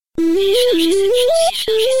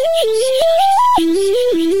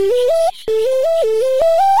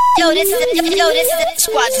this is the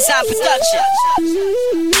Squad Design Production.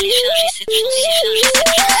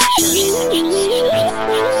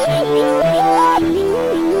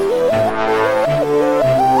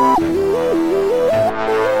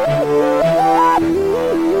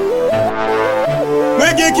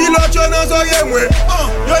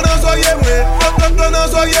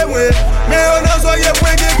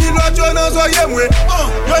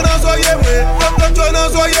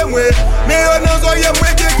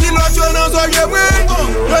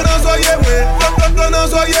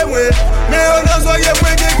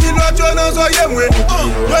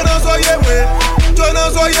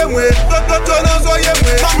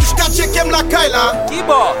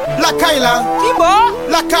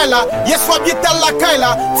 La Kaila, yes, soit bien la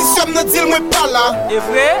Kaila. Si sommes ne dit moi pas là. Est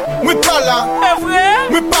vrai? Moi pas là. Est vrai?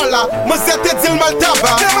 Moi pas là. Moi zete dit mal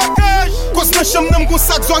tabac. Cause nan cham nan gon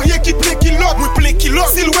sac zoiré qui plein kilot. Moi plein kilot.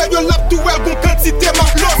 Si l'oué yo lap tout well gon quantité ma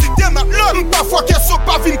lot. Parfois qu'elle soit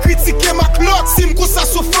pas vin critiquer ma clotte. Si m'ko ça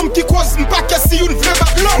so femme qui cause m'pas qu'elle si une vraie bac.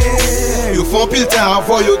 Yo font pile temps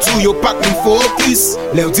avant yo dit yo pas qu'on focus.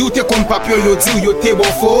 Leur dit ou t'es comme papier yo dit yo t'es bon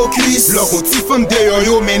focus. Leur on ti femme de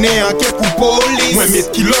yo mené enquête pour police. Moi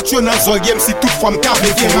met kilot yo nan zoyem si toute femme ka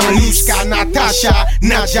vete man Louska, Natasha,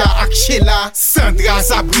 Nadia ak Sheila, Sandra,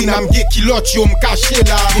 Sabrina m'ge kilot yo m'kache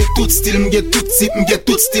la. M'ge tout style, m'ge tout type, m'ge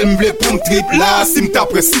tout style m'vle pou m'trip la. Si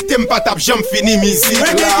m'tapre si t'aime pas tap j'm fini musique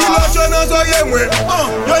la. M'ge kilot yo nan zoyem we,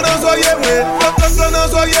 yo nan zoyem we, yo nan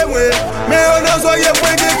zoyem we, me yo nan zoyem we,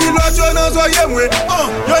 m'ge kilot yo nan zoyem we,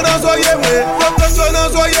 yo nan zoyem we, yo nan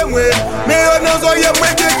zoyem we, me yo nan zoyem we,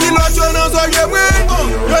 m'ge kilot yo nan zoyem we,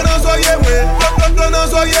 yo nan zoyem we, yo nan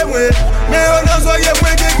zoyem we, me yo nan zoyem we,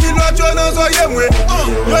 m'ge kilot yo nan zoyem we,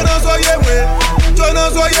 yo nan zoyem we.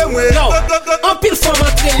 En pile femme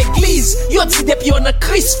entre l'église, yo dit depuis on a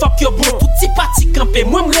Christ, fuck yo bon, tout petit parti campé,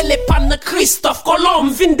 moi m'rele pas nan Christophe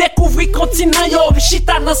Colomb, vin découvrir continent yo,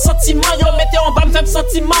 chita nan sentiment yo, mettez en bas m'fait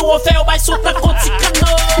sentiment, on fait au bail sur ta continent.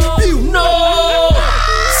 No,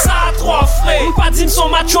 ça trois frères, m'pas dit m'son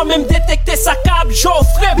macho, même détecter sa câble,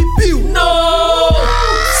 Geoffrey. No,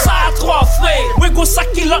 ça trois frères, moi go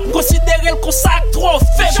sac qui l'autre, considérer le consac trop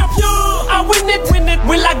fait. Champion, I win it,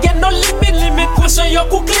 moi la gain no limit. Pression yo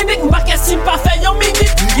kou clinique, m'pa qu'est-ce m'pa fait yon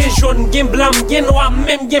minute. M'gen jaune, m'gen blanc, m'gen noir,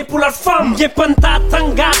 même gen pour la femme. M'gen panta,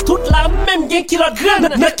 tanga, toute la même gen kilot graine.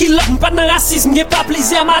 Nan kilot, m'pa nan racisme, m'gen pas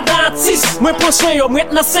plaisir ma dentiste. Moi prends soin yo,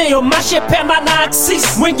 m'ret nan sen yo, marché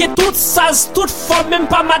permanaxis. Moi gen toute saz, toute forme, même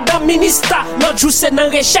pas madame ministre. L'autre jour c'est nan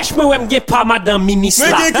recherche, moi m'gen pas madame ministre.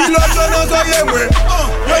 M'gen kilot yo nan zoye mwe,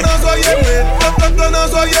 yo nan zoye mwe, yo nan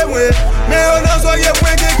zoye mwe, me yo nan zoye mwe,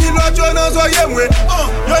 gen kilot yo nan zoye mwe,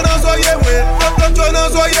 yo nan zoye mwe. Yo nan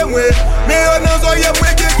zoye mwe, me yo nan zoye mwe,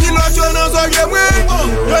 gen kilot yo nan zoye mwe,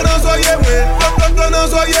 yo nan zoye mwe, yo nan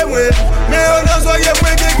zoye mwe, me yo nan zoye mwe,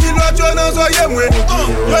 gen kilot yo nan zoye mwe,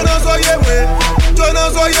 yo nan zoye mwe, yo nan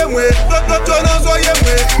zoye mwe, yo nan zoye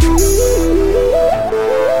mwe.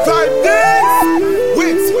 5 days,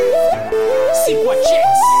 wait. See what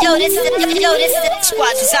checks. Yo, this is the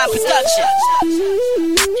Squad Design Production.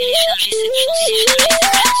 Téléchargez cette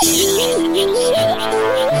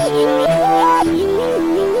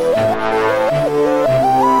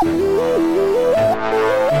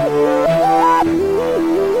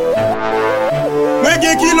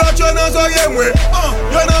Gen kilot yo nan zoye mwe,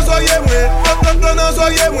 yo nan zoye mwe, yo nan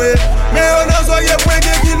zoye mwe, me yo nan zoye mwe,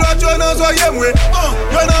 gen kilot yo nan zoye mwe,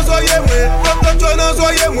 yo nan zoye mwe, yo nan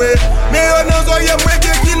zoye mwe, me yo nan zoye mwe,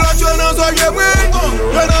 gen kilot yo nan zoye mwe,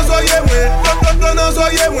 yo nan zoye mwe, yo nan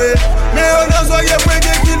zoye mwe, me yo nan zoye mwe,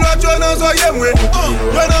 gen kilot yo nan zoye mwe,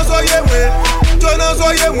 yo nan zoye mwe. Yo nan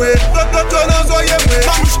zoye mwe, yo nan zoye mwe.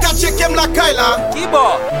 Mamouchka chekem la Kaila.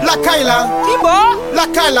 Kibo. La Kaila. Kibo. La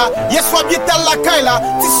Kaila. Yes, soit bien la Kaila.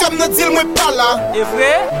 Si somme ne dit moi pas là. Est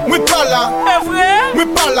vrai? Moi pas là. Est vrai? Moi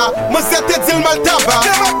pas là. Moi zete dit mal tabac.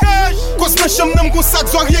 Cause nan cham nan gon sac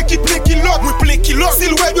zoiré qui plein kilot. Moi plein kilot. Si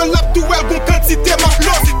l'oué yo lap tout well gon quantité ma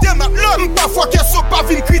clotte. Parfois qu'elle soit pas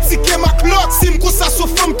vin critiquer ma clotte. Si m'ko ça so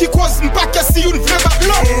femme qui cause m'pas qu'elle si une vraie bac.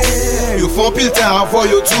 Yo font pile temps avant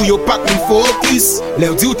yo dit yo pas qu'on focus.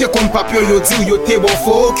 Leur dit ou t'es comme papier yo dit yo t'es bon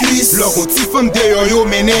focus. Leur on ti femme de yo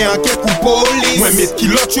mené enquête pour police. Moi met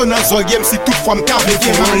kilot yo nan zoyem si toute femme ka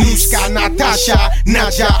vete man Louska, Natasha,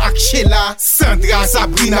 Nadia ak Sheila, Sandra,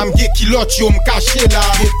 Sabrina m'ge kilot yo m'kache la.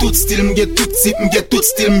 M'ge tout style, m'ge tout type, m'ge tout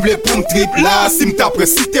style m'vle pou m'trip la. Si m'tapre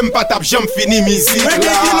si t'aime pas tap j'm fini musique la. M'ge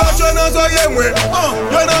kilot yo nan zoye mwe,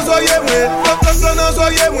 yo nan zoye mwe, yo nan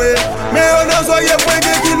zoye mwe, me yo nan zoye mwe,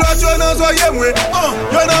 gen kilot yo nan zoye mwe,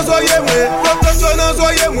 yo nan zoye mwe, yo nan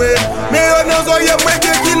zoye mwe, me yo nan zoye mwe,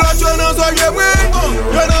 gen kilot yo nan zoye mwe,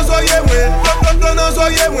 yo nan zoye mwe, yo nan zoye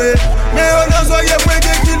soye mwe. Me yo nan soye mwe,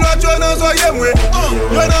 gen ki lot yo nan soye mwe.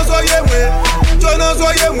 Yo nan soye mwe. Yo nan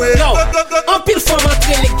soye mwe. En pile femme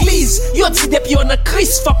entre l'église, yo dit depuis on a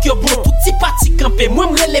Christ, fuck yo bon, tout petit parti campé, moi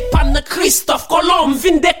m'rele pas dans Christophe Colomb,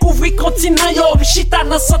 vin découvrir continent yo, m'chita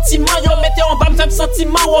dans sentiment yo, mettez en bas m'fait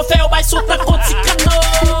sentiment, on fait au bail sur ta continent.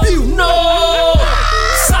 No,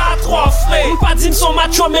 ça trop frais, m'pas dit m'son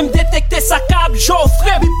macho, même détecter sa câble,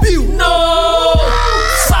 Geoffrey. No,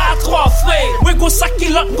 ça trop frais, moi go sac qui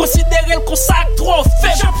l'autre, considérer le sac trop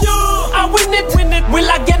fait. Champion, ah win it, moi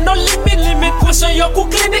la gain no limite, pression yo kou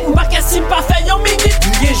clinique, m'pas qu'est si m'pas fait yo minute.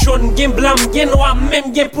 M'gen jaune, m'gen blanc, m'gen noir,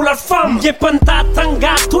 même gen pour la femme, m'gen panta,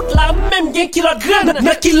 tanga, toute la même gen qui l'autre grande,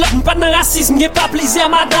 n'a qui l'autre m'pas nan racisme, m'gen pas plaisir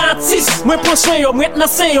ma dentiste. Moi prends soin yo, m'ret nan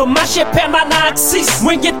sen yo, marché permanent axis.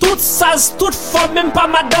 Moi gen toute saz, toute forme, même pas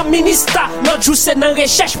madame ministre. L'autre jour c'est nan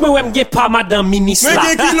recherche, moi ouais m'gen pas madame ministre. Mais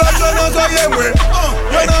gen qui l'autre yo nan soye mwe.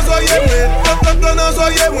 Yo nan soye mwe. Yo nan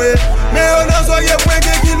soye mwe. Mais yo nan soye mwe,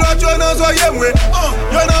 gen ki l'autre yo nan soye mwe.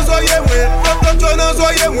 Yo nan soye mwe. Yo nan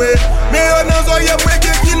soye mwe. Mais yo nan soye mwe,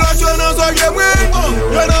 gen ki l'autre yo nan soye mwe.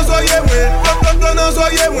 Yo nan soye mwe. Yo nan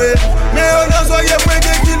soye mwe. Mais yo nan soye mwe,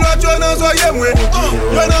 gen ki l'autre yo nan soye mwe.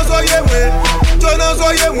 Yo nan soye mwe. Yo nan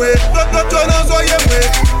soye mwe. Yo nan soye mwe.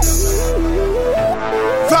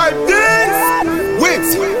 5 things. Wait.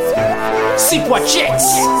 See what checks.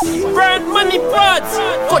 Bird money buds.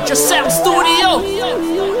 Got your sound studio.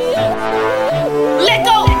 Let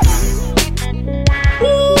go.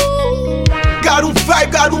 Garou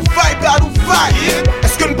vibe.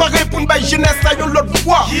 Est-ce que nous pas pour une baille jeunesse à yon l'autre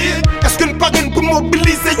fois? Est-ce que nous pas pour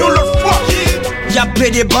mobiliser yon l'autre fois? Y'a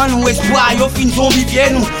ple de ban ou espoir, yo fin zombie bien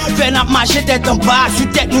nous. Fait n'a marché tête en bas, sous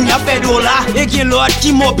tête nous y'a fait dollar. Et qui l'autre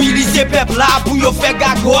qui mobilise peuple là pour yo faire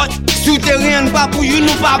gagote. Souterrain pas pour you,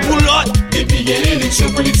 nous pas pour l'autre. Et puis y'a l'élection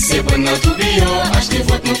politique, c'est pendant tout billon. Achetez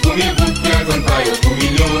votre nom pour mes bouts, bien qu'on paye pour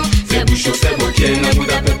millions. C'est bouchon, c'est bokeh, n'a bout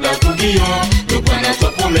d'un peuple là pour guillon. Nous prenons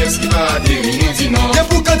toi promesse qui va adhérer, nous dit non. Et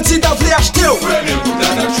pour candidat, vous voulez acheter ou? Ouais, mais vous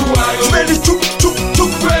t'en as joué. Je vais les tchoup.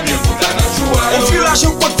 Ouais, mais vous t'en as joué. On fait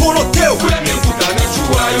l'argent pour de volonté ou? Ouais, mais vous t'en as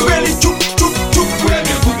joué. Je vais les tchoup. Ouais,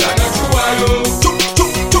 mais vous t'en as joué.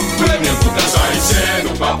 Ouais, mais vous t'en as joué.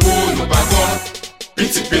 Nous pas pour, nous pas contre.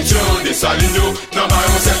 Petit pétion, des salino. Non, mais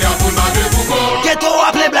on s'est bien pour m'aller pour quoi. Ghetto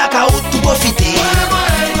appelé blackout, tout profiter.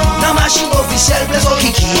 Dans machine officielle, plaisir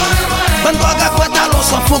kiki. Bonne drogue à quoi talon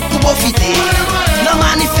sans faut tout profiter. Dans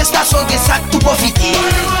manifestation, des sacs tout profiter.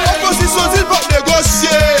 Opposition dit pas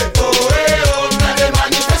négocier. Dans des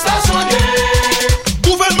manifestations,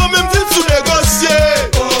 Gouvernement même dit sous négocier.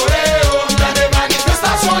 dans des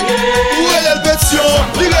manifestations, Où est l'élection?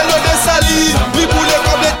 Lire le dessali. Oui pour les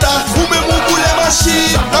comme l'État. Ou même pour les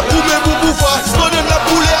machines. La pour même pour pouvoir. Donner la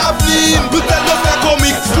pour les avenues. Nous tellement faire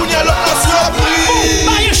comique. Nous n'y a l'occasion à prix.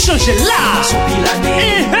 Bah yo changer là. Sur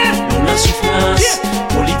l'année, nous la souffrance.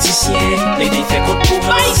 Politiciens, les défaits contre pour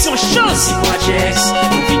Bah ils sont chance. Si projects,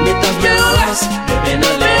 nous vîmes mettre en violence. Le ben en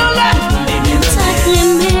l'air, nous les mènes en l'air.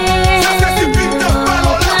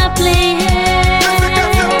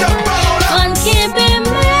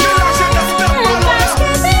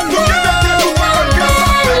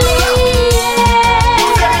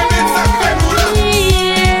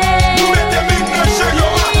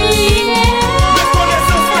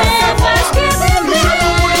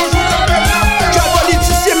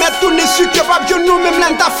 Nous-mêmes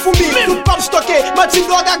l'en fourni. Tout pas stocké. Mati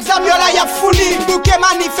drogue exam yo la y a fourni. Bouquet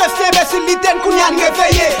manifesté, mais si l'idée qu'on y a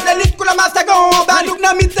réveillé. L'élite pour la massacre en bas, nous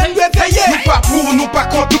n'a mis réveillé. Nous pas pour, nous pas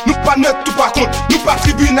contre, nous pas neutre, tout par contre. Nous pas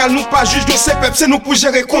tribunal, nous pas juge, nous c'est peuple, c'est nous pour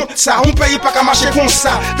gérer compte. Ça, on paye pas qu'à marcher comme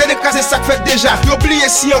ça. Dès l'écraser, ça fait déjà. Puis oublier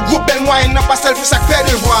si un groupe bel moyen n'a pas selfie, ça fait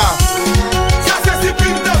devoir. Ça c'est si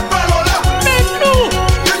pile de ballon là. Mais nous.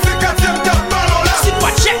 C'est quatrième de ballon là. C'est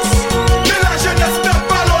pas checks. Mais la jeunesse de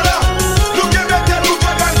ballon là. Nous qui mettons nous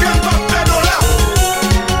pas dans quel pas fait nous là.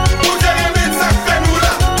 Nous gérer ça fait nous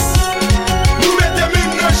là. Nous mettons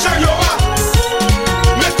mine dans chayoa.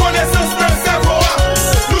 Mais connaissance dans cerveau.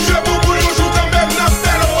 Nous jouons pour nous jouons quand même dans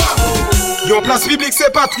tel. Yon place publique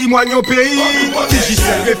c'est patrimoine au pays.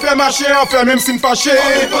 Digicel refait marcher en fait même si nous fâché.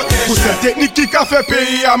 Pour cette technique qui a fait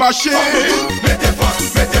pays à marcher.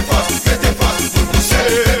 mettez force, pour pousser.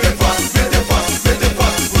 Mettez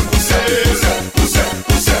force, pour pousser.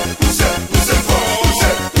 Poussez fort.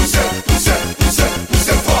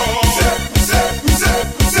 Poussez fort.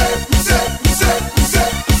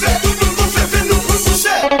 Tout le monde fait nous pour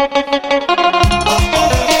pousser.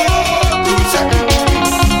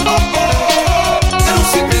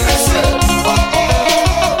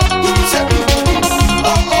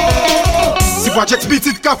 Si project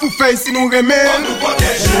petit ka fou fait si nous remède.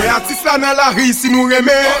 Jouer artiste dans la rue si nous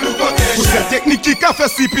remet. Pour cette technique qui a fait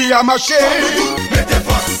si pi à marcher.